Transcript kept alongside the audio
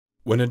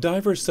When a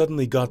diver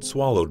suddenly got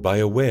swallowed by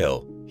a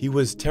whale, he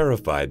was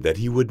terrified that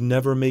he would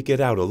never make it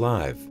out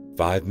alive.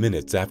 5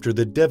 minutes after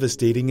the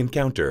devastating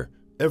encounter,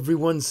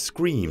 everyone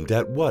screamed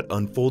at what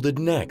unfolded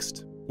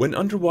next. When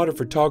underwater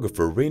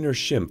photographer Rainer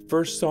Schimpf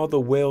first saw the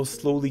whale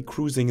slowly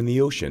cruising in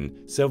the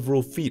ocean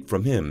several feet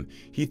from him,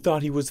 he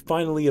thought he was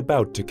finally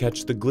about to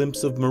catch the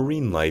glimpse of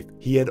marine life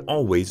he had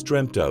always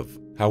dreamt of.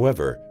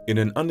 However, in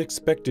an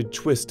unexpected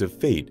twist of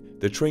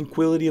fate, the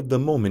tranquility of the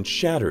moment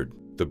shattered.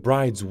 The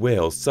bride's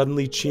whale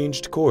suddenly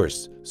changed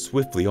course,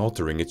 swiftly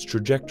altering its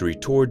trajectory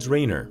towards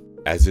Rainer.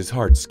 As his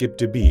heart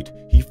skipped a beat,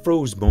 he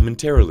froze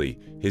momentarily,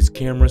 his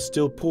camera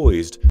still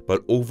poised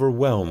but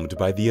overwhelmed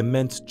by the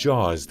immense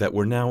jaws that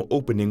were now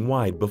opening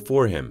wide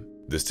before him.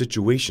 The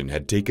situation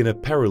had taken a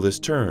perilous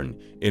turn,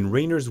 and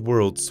Rainer's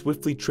world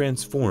swiftly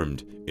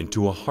transformed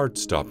into a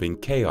heart-stopping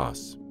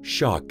chaos.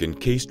 Shock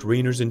encased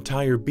Rainer's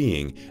entire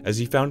being as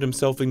he found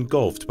himself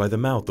engulfed by the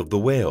mouth of the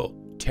whale.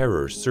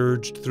 Terror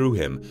surged through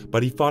him,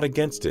 but he fought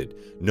against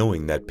it,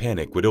 knowing that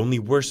panic would only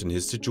worsen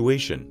his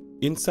situation.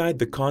 Inside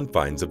the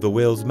confines of the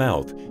whale's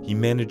mouth, he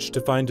managed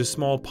to find a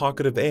small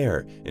pocket of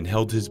air and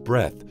held his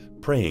breath,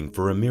 praying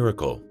for a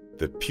miracle.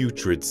 The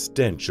putrid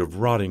stench of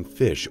rotting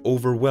fish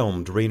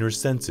overwhelmed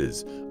Rainer's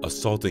senses,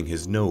 assaulting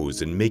his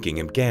nose and making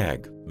him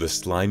gag. The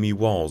slimy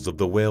walls of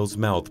the whale's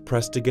mouth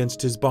pressed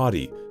against his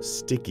body,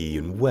 sticky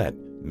and wet,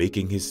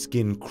 making his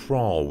skin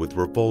crawl with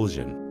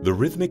revulsion. The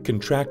rhythmic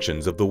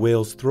contractions of the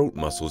whale's throat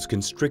muscles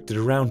constricted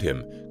around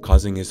him,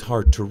 causing his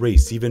heart to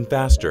race even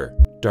faster.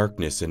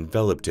 Darkness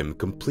enveloped him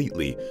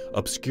completely,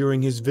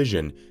 obscuring his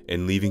vision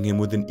and leaving him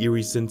with an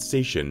eerie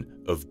sensation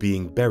of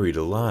being buried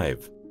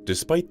alive.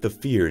 Despite the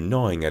fear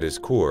gnawing at his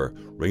core,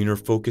 Rainer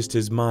focused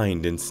his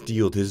mind and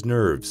steeled his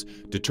nerves,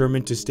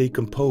 determined to stay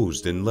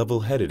composed and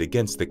level-headed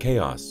against the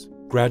chaos.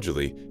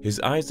 Gradually, his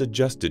eyes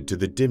adjusted to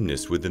the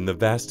dimness within the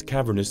vast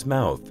cavernous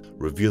mouth,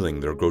 revealing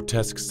the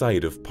grotesque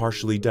sight of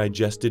partially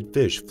digested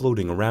fish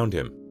floating around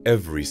him.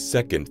 Every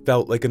second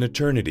felt like an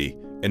eternity,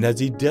 and as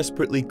he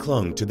desperately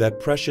clung to that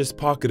precious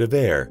pocket of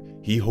air,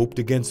 he hoped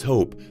against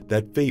hope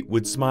that fate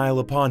would smile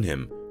upon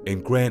him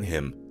and grant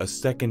him a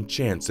second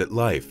chance at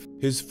life.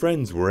 His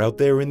friends were out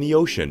there in the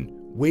ocean,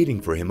 waiting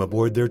for him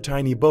aboard their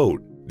tiny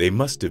boat. They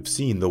must have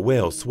seen the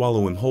whale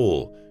swallow him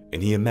whole,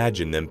 and he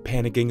imagined them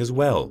panicking as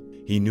well.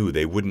 He knew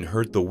they wouldn't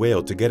hurt the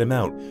whale to get him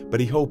out, but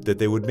he hoped that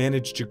they would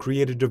manage to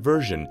create a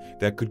diversion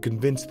that could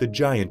convince the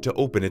giant to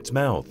open its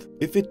mouth.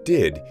 If it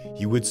did,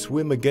 he would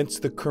swim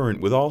against the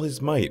current with all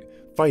his might,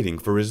 fighting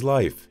for his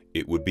life.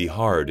 It would be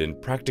hard and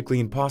practically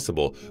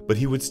impossible, but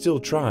he would still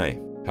try.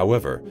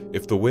 However,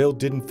 if the whale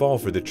didn't fall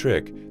for the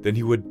trick, then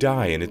he would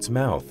die in its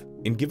mouth.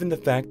 And given the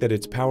fact that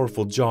its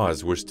powerful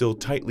jaws were still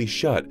tightly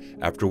shut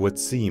after what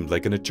seemed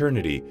like an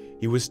eternity,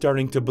 he was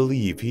starting to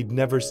believe he'd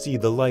never see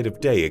the light of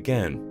day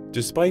again.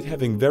 Despite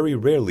having very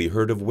rarely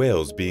heard of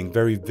whales being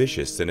very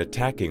vicious and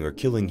attacking or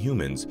killing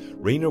humans,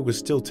 Rainer was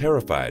still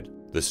terrified.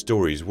 The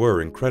stories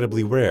were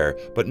incredibly rare,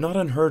 but not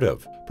unheard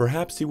of.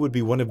 Perhaps he would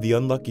be one of the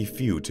unlucky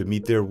few to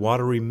meet their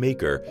watery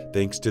maker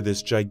thanks to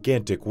this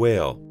gigantic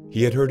whale.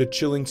 He had heard a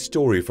chilling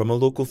story from a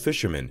local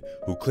fisherman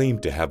who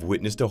claimed to have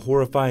witnessed a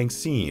horrifying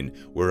scene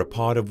where a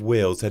pod of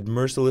whales had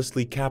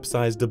mercilessly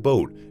capsized a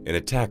boat and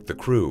attacked the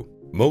crew.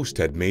 Most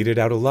had made it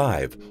out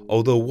alive,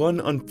 although one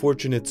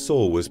unfortunate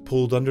soul was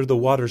pulled under the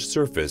water's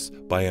surface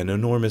by an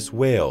enormous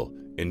whale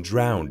and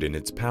drowned in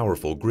its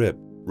powerful grip.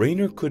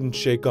 Rainer couldn't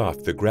shake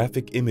off the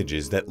graphic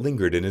images that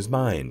lingered in his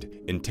mind,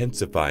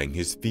 intensifying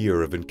his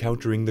fear of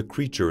encountering the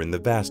creature in the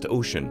vast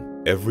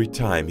ocean. Every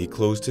time he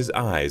closed his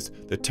eyes,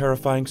 the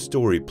terrifying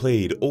story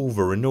played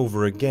over and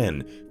over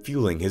again,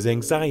 fueling his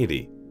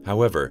anxiety.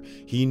 However,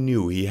 he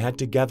knew he had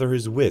to gather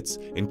his wits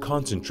and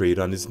concentrate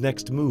on his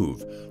next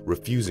move,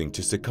 refusing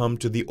to succumb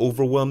to the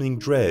overwhelming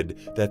dread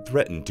that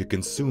threatened to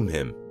consume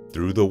him.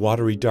 Through the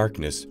watery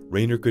darkness,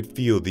 Rainer could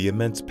feel the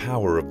immense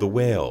power of the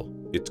whale.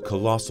 Its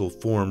colossal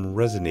form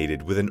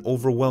resonated with an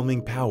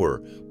overwhelming power,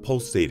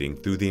 pulsating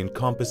through the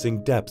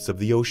encompassing depths of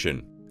the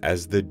ocean.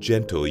 As the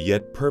gentle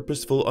yet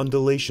purposeful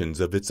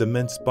undulations of its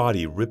immense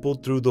body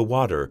rippled through the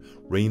water,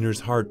 Rainer's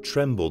heart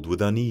trembled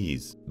with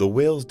unease. The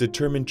whale's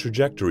determined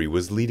trajectory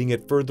was leading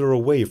it further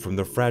away from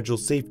the fragile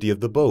safety of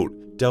the boat,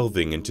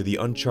 delving into the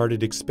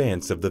uncharted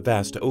expanse of the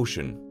vast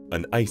ocean.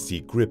 An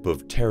icy grip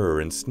of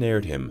terror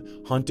ensnared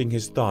him, haunting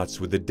his thoughts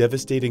with the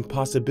devastating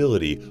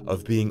possibility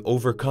of being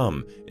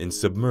overcome and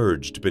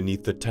submerged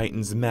beneath the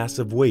Titan's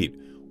massive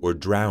weight, or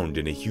drowned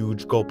in a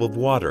huge gulp of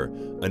water,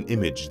 an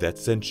image that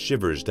sent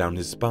shivers down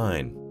his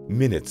spine.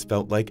 Minutes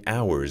felt like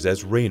hours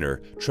as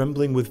Rainer,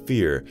 trembling with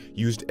fear,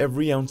 used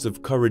every ounce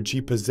of courage he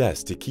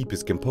possessed to keep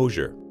his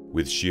composure.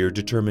 With sheer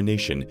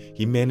determination,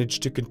 he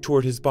managed to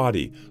contort his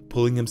body,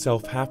 pulling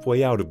himself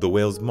halfway out of the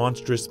whale's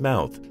monstrous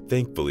mouth,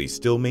 thankfully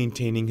still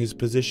maintaining his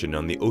position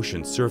on the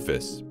ocean's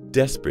surface.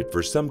 Desperate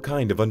for some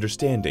kind of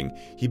understanding,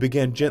 he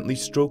began gently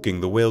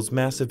stroking the whale's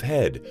massive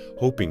head,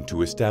 hoping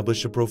to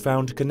establish a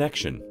profound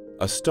connection.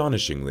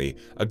 Astonishingly,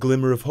 a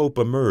glimmer of hope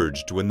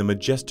emerged when the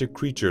majestic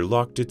creature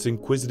locked its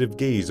inquisitive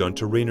gaze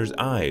onto Raynor's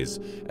eyes,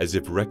 as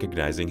if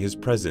recognizing his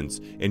presence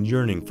and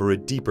yearning for a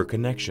deeper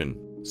connection.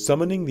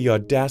 Summoning the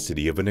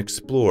audacity of an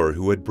explorer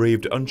who had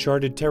braved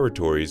uncharted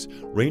territories,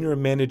 Raynor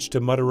managed to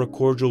mutter a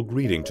cordial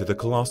greeting to the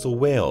colossal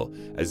whale,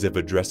 as if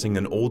addressing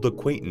an old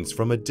acquaintance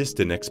from a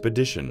distant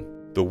expedition.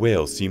 The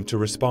whale seemed to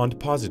respond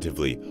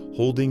positively,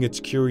 holding its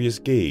curious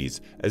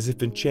gaze, as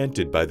if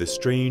enchanted by the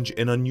strange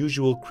and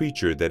unusual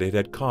creature that it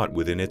had caught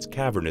within its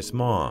cavernous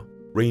maw.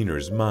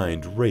 Raynor's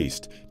mind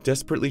raced,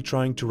 desperately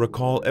trying to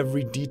recall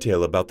every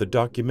detail about the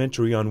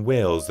documentary on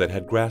whales that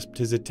had grasped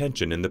his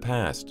attention in the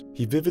past.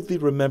 He vividly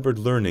remembered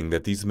learning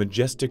that these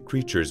majestic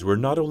creatures were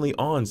not only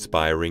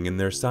awe-inspiring in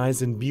their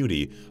size and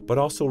beauty, but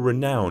also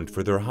renowned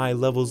for their high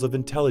levels of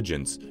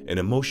intelligence and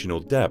emotional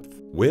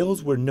depth.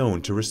 Whales were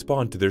known to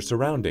respond to their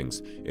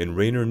surroundings, and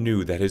Raynor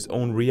knew that his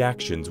own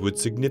reactions would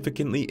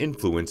significantly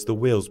influence the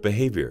whale's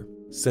behavior.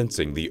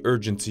 Sensing the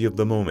urgency of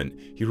the moment,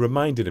 he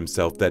reminded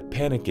himself that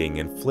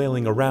panicking and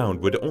flailing around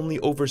would only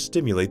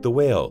overstimulate the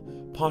whale,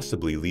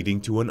 possibly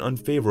leading to an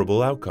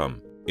unfavorable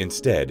outcome.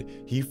 Instead,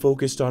 he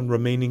focused on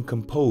remaining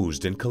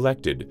composed and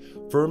collected,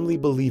 firmly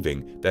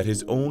believing that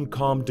his own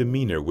calm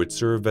demeanor would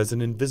serve as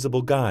an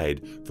invisible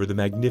guide for the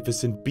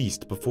magnificent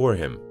beast before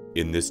him.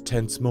 In this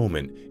tense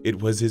moment, it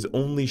was his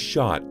only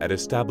shot at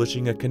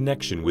establishing a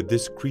connection with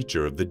this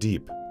creature of the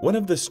deep. One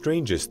of the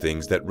strangest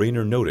things that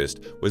Raynor noticed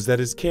was that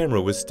his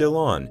camera was still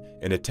on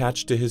and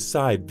attached to his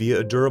side via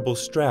a durable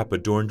strap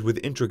adorned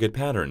with intricate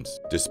patterns.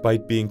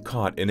 Despite being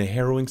caught in a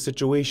harrowing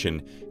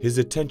situation, his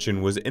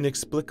attention was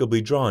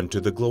inexplicably drawn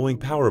to the glowing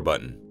power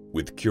button.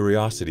 With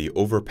curiosity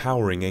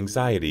overpowering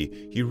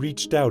anxiety, he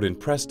reached out and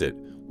pressed it,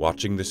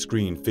 watching the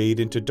screen fade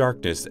into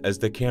darkness as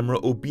the camera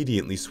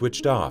obediently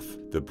switched off.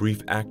 The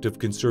brief act of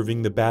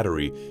conserving the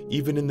battery,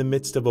 even in the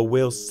midst of a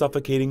whale's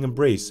suffocating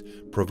embrace,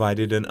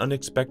 provided an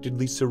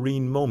unexpectedly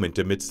serene moment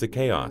amidst the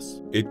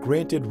chaos. It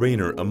granted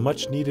Raynor a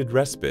much-needed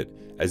respite,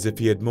 as if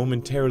he had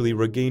momentarily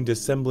regained a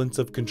semblance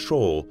of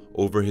control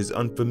over his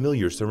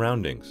unfamiliar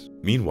surroundings.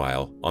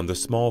 Meanwhile, on the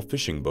small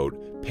fishing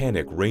boat,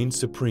 panic reigned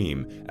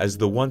supreme as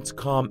the once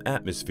calm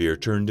atmosphere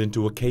turned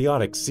into a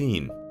chaotic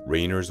scene.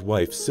 Raynor's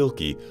wife,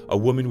 Silky, a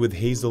woman with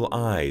hazel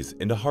eyes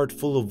and a heart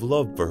full of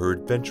love for her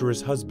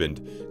adventurous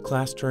husband,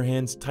 clasped her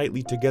hands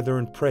tightly together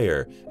in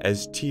prayer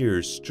as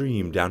tears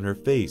streamed down her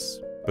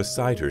face.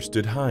 Beside her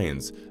stood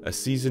Heinz, a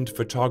seasoned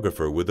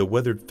photographer with a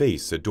weathered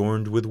face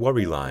adorned with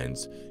worry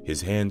lines,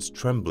 his hands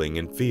trembling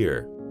in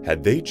fear.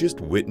 Had they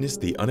just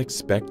witnessed the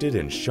unexpected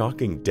and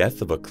shocking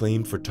death of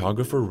acclaimed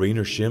photographer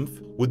Raynor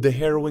Schimpf? Would the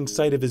harrowing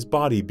sight of his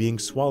body being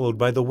swallowed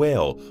by the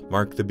whale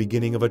mark the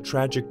beginning of a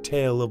tragic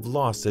tale of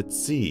loss at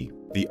sea?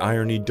 The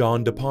irony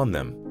dawned upon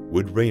them.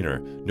 Would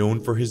Raynor,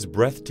 known for his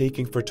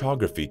breathtaking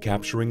photography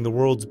capturing the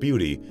world's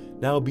beauty,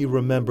 now be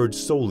remembered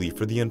solely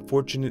for the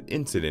unfortunate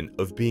incident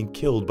of being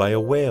killed by a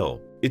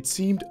whale? It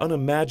seemed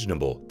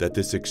unimaginable that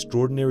this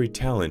extraordinary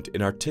talent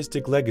and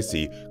artistic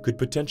legacy could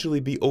potentially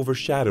be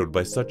overshadowed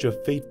by such a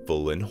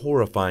fateful and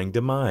horrifying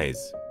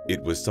demise.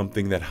 It was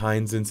something that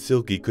Heinz and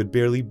Silky could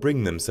barely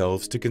bring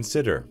themselves to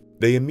consider.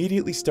 They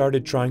immediately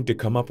started trying to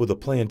come up with a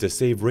plan to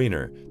save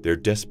Raynor, their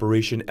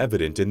desperation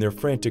evident in their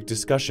frantic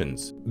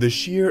discussions. The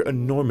sheer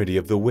enormity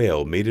of the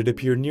whale made it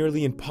appear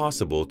nearly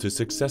impossible to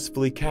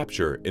successfully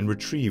capture and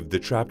retrieve the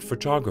trapped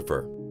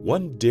photographer.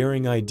 One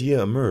daring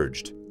idea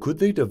emerged. Could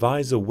they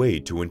devise a way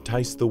to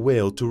entice the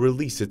whale to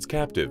release its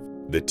captive?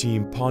 The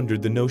team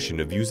pondered the notion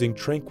of using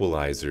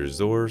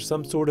tranquilizers or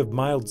some sort of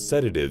mild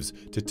sedatives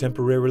to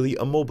temporarily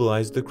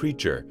immobilize the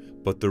creature,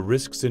 but the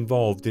risks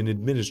involved in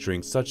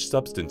administering such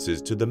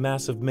substances to the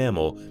massive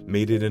mammal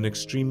made it an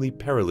extremely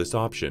perilous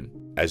option.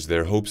 As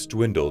their hopes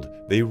dwindled,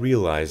 they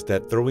realized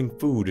that throwing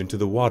food into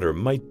the water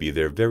might be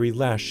their very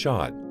last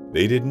shot.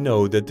 They didn't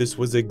know that this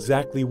was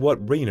exactly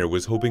what Raynor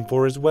was hoping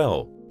for as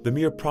well. The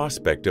mere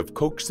prospect of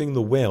coaxing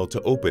the whale to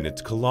open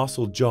its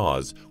colossal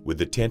jaws with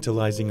the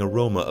tantalizing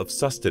aroma of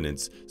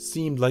sustenance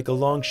seemed like a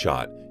long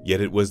shot, yet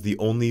it was the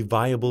only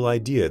viable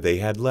idea they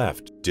had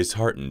left.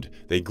 Disheartened,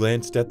 they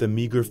glanced at the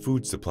meager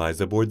food supplies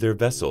aboard their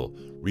vessel,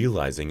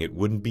 realizing it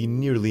wouldn't be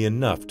nearly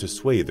enough to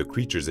sway the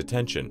creature's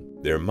attention.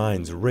 Their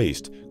minds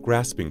raced,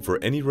 grasping for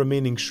any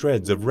remaining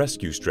shreds of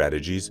rescue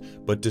strategies,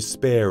 but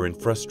despair and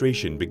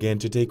frustration began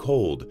to take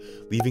hold,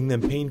 leaving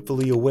them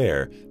painfully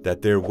aware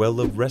that their well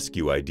of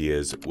rescue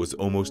ideas was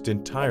almost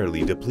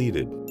entirely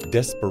depleted.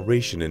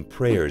 Desperation and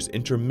prayers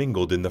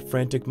intermingled in the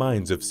frantic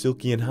minds of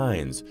Silky and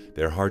Heinz,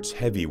 their hearts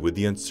heavy with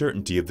the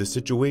uncertainty of the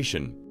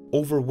situation.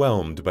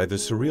 Overwhelmed by the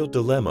surreal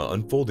dilemma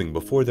unfolding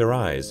before their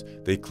eyes,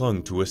 they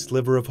clung to a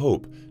sliver of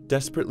hope,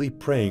 desperately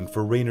praying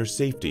for Raynor's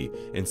safety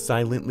and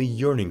silently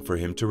yearning for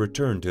him to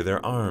return to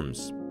their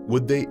arms.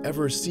 Would they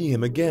ever see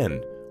him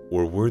again,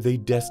 or were they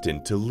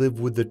destined to live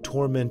with the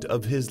torment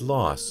of his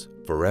loss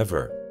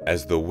forever?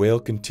 As the whale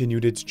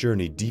continued its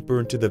journey deeper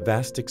into the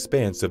vast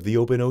expanse of the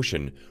open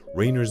ocean,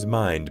 Raynor's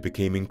mind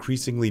became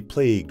increasingly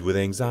plagued with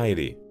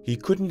anxiety. He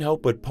couldn't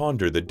help but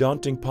ponder the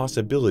daunting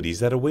possibilities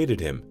that awaited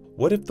him.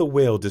 What if the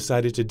whale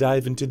decided to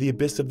dive into the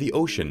abyss of the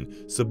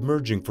ocean,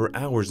 submerging for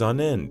hours on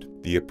end?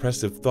 The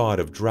oppressive thought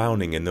of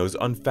drowning in those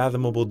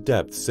unfathomable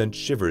depths sent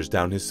shivers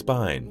down his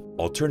spine.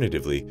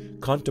 Alternatively,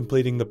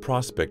 contemplating the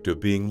prospect of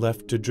being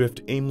left to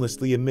drift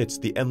aimlessly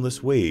amidst the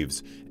endless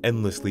waves,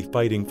 endlessly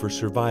fighting for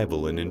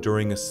survival and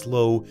enduring a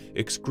slow,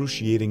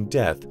 excruciating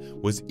death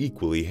was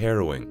equally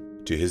harrowing.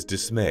 To his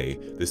dismay,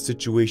 the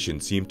situation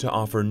seemed to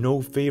offer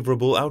no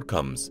favorable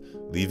outcomes,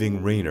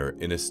 leaving Raynor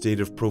in a state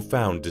of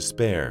profound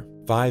despair.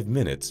 5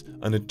 minutes,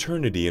 an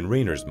eternity in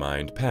Raynor's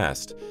mind,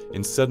 passed,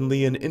 and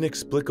suddenly an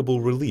inexplicable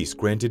release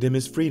granted him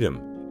his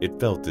freedom. It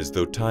felt as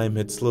though time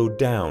had slowed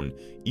down,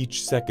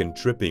 each second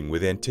dripping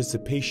with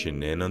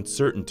anticipation and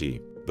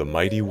uncertainty. The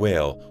mighty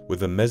whale,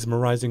 with a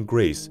mesmerizing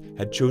grace,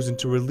 had chosen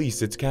to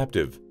release its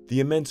captive.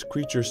 The immense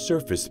creature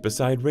surfaced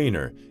beside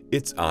Raynor,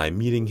 its eye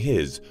meeting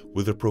his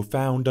with a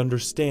profound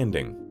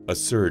understanding. A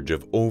surge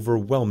of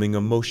overwhelming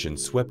emotion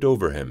swept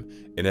over him,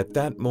 and at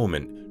that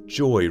moment,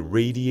 joy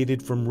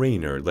radiated from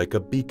Raynor like a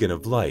beacon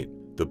of light.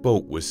 The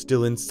boat was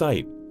still in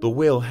sight. The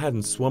whale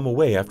hadn't swum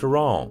away after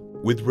all.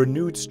 With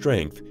renewed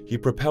strength, he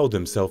propelled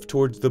himself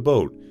towards the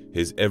boat,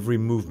 his every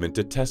movement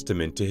a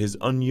testament to his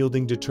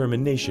unyielding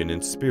determination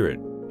and spirit.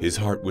 His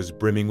heart was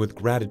brimming with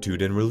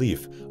gratitude and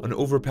relief, an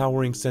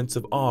overpowering sense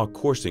of awe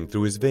coursing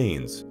through his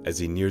veins. As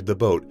he neared the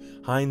boat,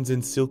 Heinz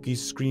and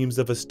Silky's screams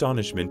of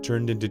astonishment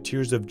turned into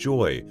tears of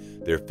joy,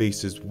 their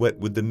faces wet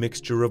with the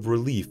mixture of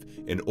relief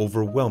and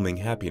overwhelming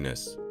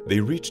happiness. They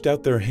reached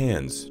out their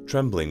hands,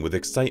 trembling with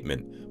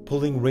excitement,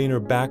 pulling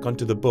Raynor back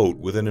onto the boat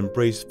with an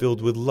embrace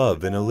filled with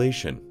love and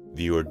elation.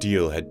 The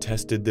ordeal had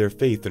tested their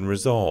faith and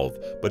resolve,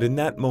 but in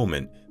that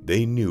moment,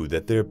 they knew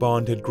that their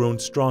bond had grown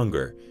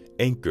stronger,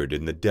 anchored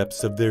in the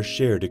depths of their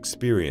shared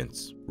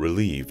experience.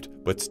 Relieved,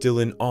 but still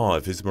in awe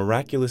of his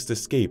miraculous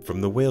escape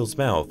from the whale's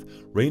mouth,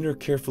 Raynor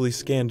carefully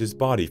scanned his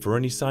body for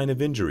any sign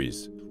of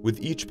injuries. With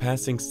each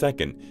passing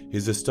second,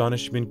 his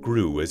astonishment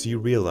grew as he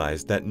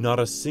realized that not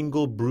a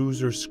single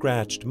bruise or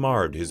scratch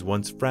marred his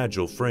once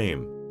fragile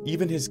frame.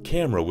 Even his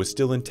camera was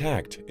still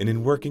intact and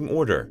in working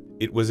order.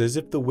 It was as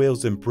if the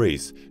whale's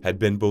embrace had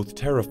been both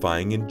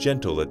terrifying and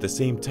gentle at the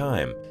same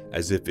time,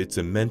 as if its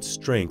immense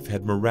strength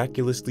had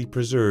miraculously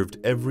preserved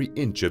every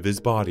inch of his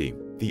body.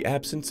 The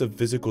absence of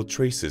physical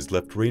traces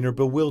left Raynor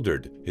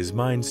bewildered, his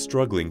mind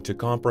struggling to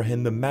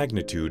comprehend the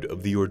magnitude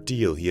of the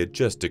ordeal he had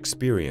just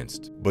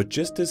experienced. But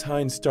just as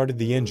Heinz started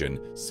the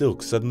engine,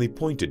 Silk suddenly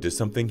pointed to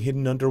something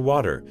hidden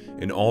underwater,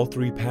 and all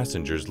 3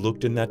 passengers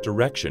looked in that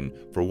direction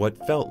for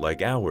what felt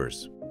like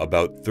hours.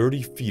 About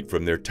 30 feet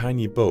from their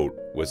tiny boat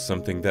was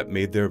something that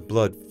made their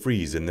blood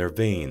freeze in their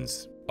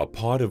veins. A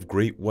pod of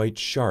great white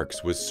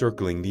sharks was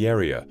circling the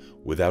area,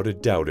 without a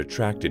doubt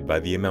attracted by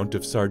the amount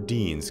of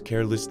sardines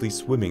carelessly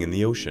swimming in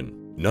the ocean.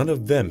 None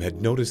of them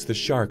had noticed the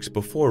sharks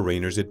before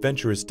Raynor's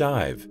adventurous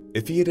dive.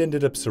 If he had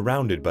ended up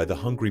surrounded by the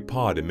hungry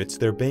pod amidst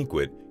their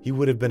banquet, he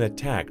would have been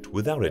attacked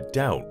without a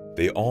doubt.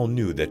 They all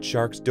knew that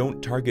sharks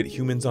don't target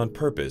humans on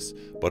purpose,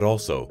 but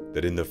also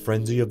that in the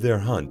frenzy of their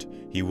hunt,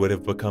 he would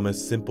have become a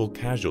simple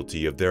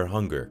casualty of their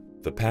hunger.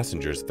 The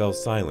passengers fell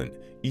silent,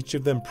 each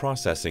of them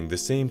processing the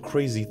same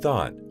crazy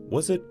thought.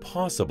 Was it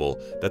possible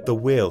that the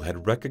whale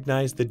had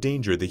recognized the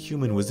danger the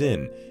human was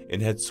in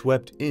and had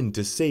swept in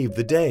to save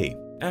the day?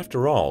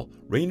 After all,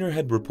 Raynor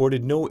had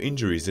reported no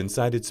injuries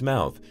inside its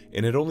mouth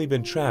and had only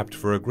been trapped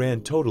for a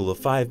grand total of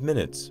 5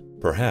 minutes.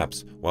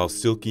 Perhaps, while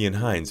Silky and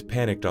Heinz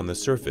panicked on the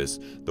surface,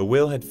 the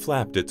whale had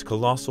flapped its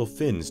colossal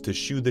fins to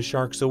shoo the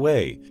sharks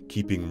away,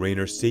 keeping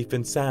Raynor safe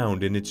and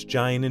sound in its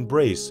giant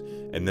embrace,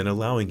 and then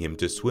allowing him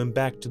to swim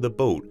back to the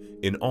boat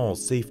in all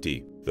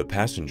safety. The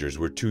passengers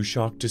were too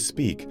shocked to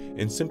speak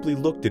and simply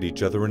looked at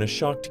each other in a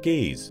shocked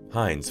gaze.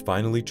 Heinz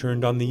finally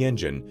turned on the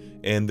engine,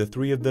 and the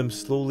 3 of them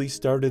slowly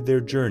started their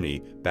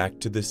journey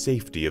back to the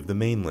safety of the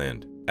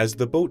mainland. As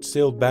the boat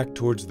sailed back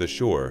towards the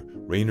shore,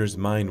 Raynor's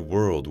mind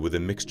whirled with a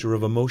mixture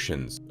of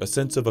emotions. A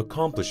sense of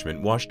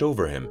accomplishment washed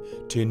over him,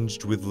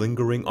 tinged with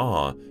lingering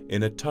awe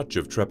and a touch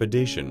of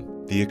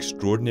trepidation. The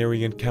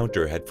extraordinary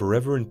encounter had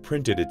forever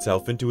imprinted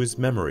itself into his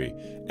memory,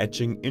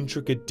 etching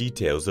intricate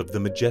details of the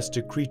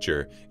majestic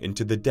creature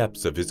into the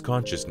depths of his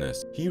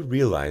consciousness. He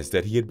realized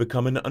that he had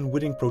become an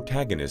unwitting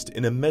protagonist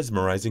in a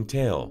mesmerizing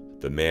tale,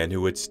 the man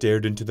who had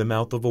stared into the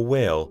mouth of a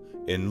whale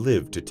and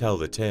lived to tell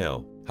the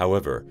tale.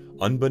 However,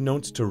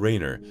 unbeknownst to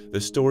Raynor,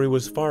 the story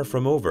was far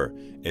from over,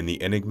 and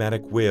the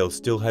enigmatic whale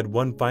still had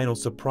one final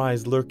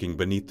surprise lurking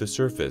beneath the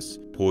surface,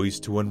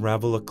 poised to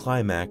unravel a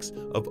climax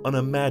of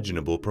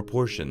unimaginable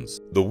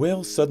proportions. The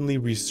whale suddenly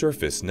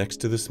resurfaced next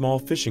to the small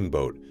fishing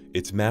boat,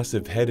 its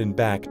massive head and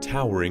back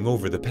towering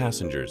over the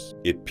passengers.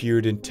 It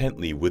peered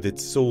intently with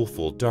its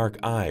soulful dark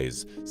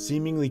eyes,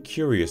 seemingly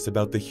curious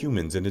about the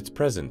humans in its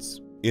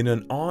presence. In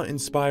an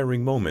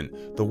awe-inspiring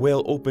moment, the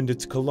whale opened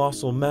its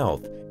colossal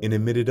mouth and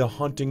emitted a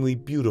hauntingly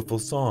beautiful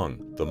song.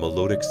 The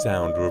melodic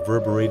sound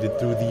reverberated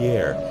through the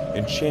air,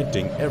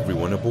 enchanting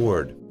everyone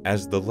aboard.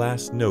 As the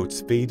last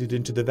notes faded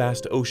into the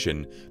vast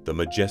ocean, the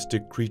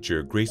majestic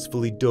creature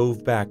gracefully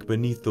dove back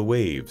beneath the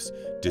waves,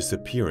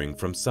 disappearing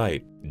from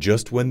sight.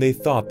 Just when they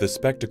thought the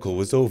spectacle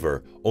was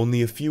over,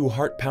 only a few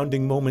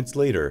heart-pounding moments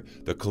later,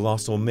 the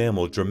colossal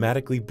mammal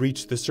dramatically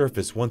breached the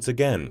surface once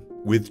again.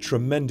 With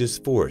tremendous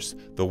force,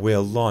 the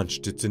whale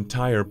launched its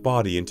entire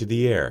body into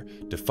the air,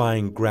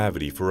 defying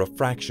gravity for a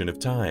fraction of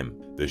time.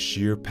 The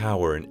sheer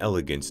power and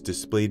elegance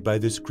displayed by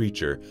this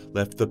creature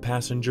left the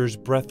passengers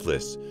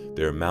breathless,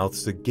 their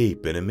mouths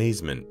agape in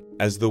amazement.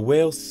 As the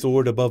whale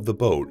soared above the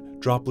boat,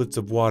 droplets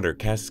of water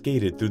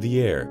cascaded through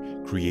the air,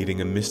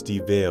 creating a misty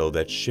veil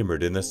that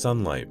shimmered in the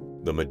sunlight.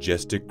 The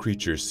majestic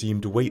creature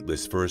seemed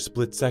weightless for a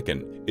split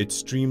second, its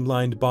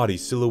streamlined body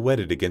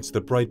silhouetted against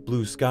the bright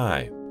blue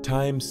sky.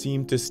 Time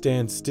seemed to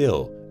stand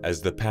still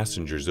as the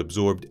passengers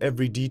absorbed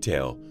every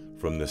detail,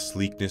 from the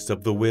sleekness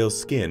of the whale's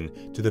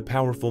skin to the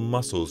powerful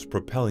muscles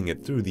propelling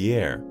it through the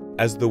air.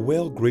 As the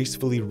whale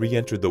gracefully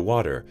re-entered the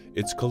water,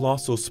 its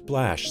colossal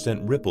splash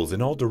sent ripples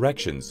in all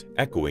directions,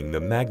 echoing the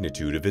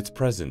magnitude of its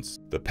presence.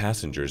 The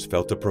passengers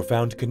felt a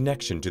profound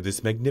connection to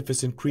this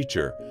magnificent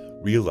creature,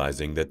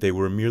 realizing that they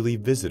were merely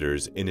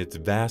visitors in its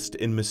vast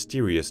and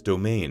mysterious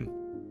domain.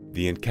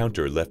 The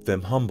encounter left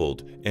them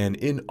humbled and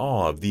in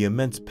awe of the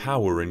immense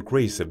power and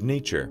grace of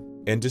nature.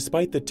 And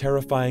despite the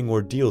terrifying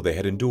ordeal they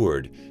had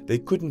endured, they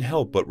couldn't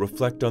help but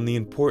reflect on the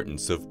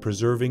importance of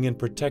preserving and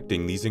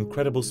protecting these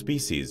incredible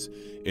species,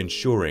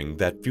 ensuring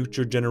that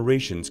future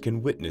generations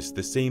can witness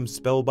the same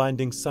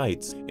spellbinding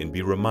sights and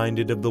be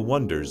reminded of the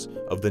wonders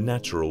of the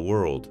natural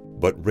world.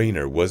 But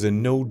Rainer was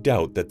in no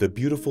doubt that the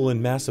beautiful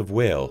and massive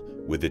whale,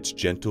 with its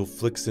gentle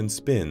flicks and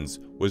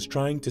spins, was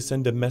trying to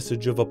send a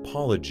message of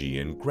apology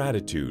and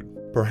gratitude.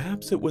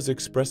 Perhaps it was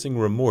expressing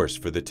remorse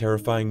for the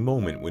terrifying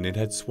moment when it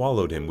had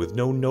swallowed him with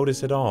no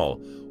notice at all,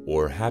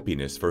 or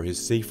happiness for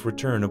his safe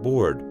return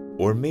aboard.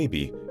 Or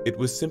maybe it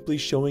was simply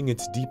showing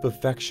its deep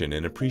affection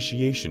and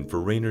appreciation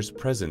for Rainer's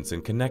presence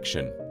and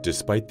connection.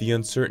 Despite the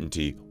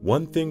uncertainty,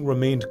 one thing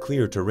remained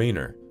clear to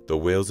Rainer. The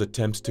whale's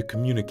attempts to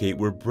communicate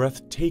were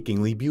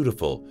breathtakingly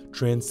beautiful,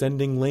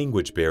 transcending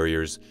language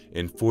barriers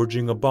and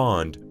forging a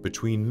bond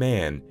between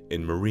man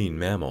and marine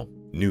mammal.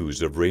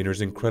 News of Rainer's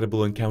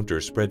incredible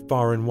encounter spread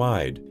far and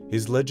wide.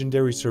 His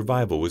legendary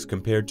survival was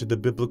compared to the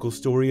biblical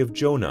story of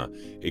Jonah,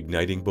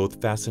 igniting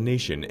both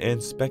fascination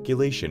and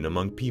speculation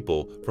among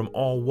people from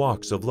all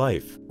walks of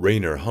life.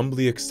 Rainer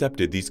humbly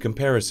accepted these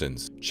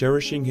comparisons,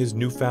 cherishing his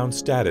newfound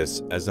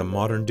status as a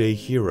modern-day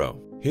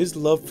hero. His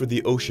love for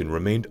the ocean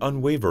remained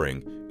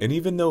unwavering, and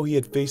even though he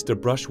had faced a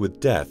brush with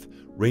death,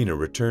 Rainer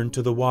returned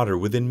to the water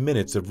within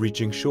minutes of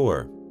reaching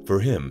shore. For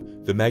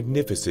him, the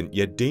magnificent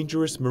yet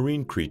dangerous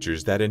marine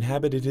creatures that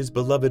inhabited his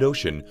beloved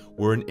ocean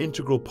were an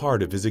integral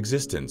part of his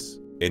existence,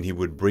 and he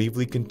would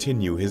bravely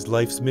continue his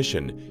life's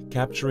mission,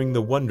 capturing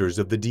the wonders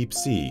of the deep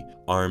sea,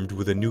 armed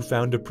with a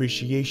newfound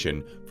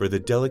appreciation for the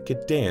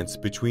delicate dance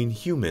between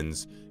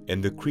humans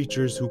and the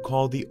creatures who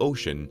call the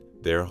ocean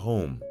their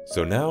home.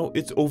 So now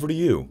it's over to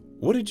you.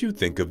 What did you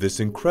think of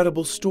this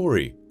incredible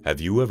story? Have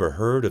you ever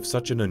heard of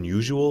such an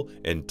unusual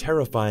and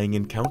terrifying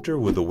encounter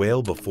with a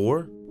whale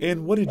before?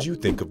 And what did you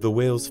think of the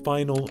whale's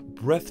final,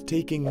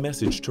 breathtaking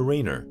message to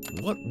Rainer?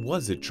 What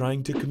was it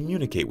trying to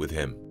communicate with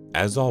him?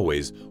 As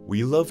always,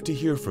 we love to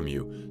hear from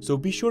you, so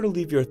be sure to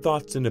leave your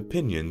thoughts and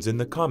opinions in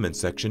the comments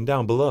section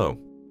down below.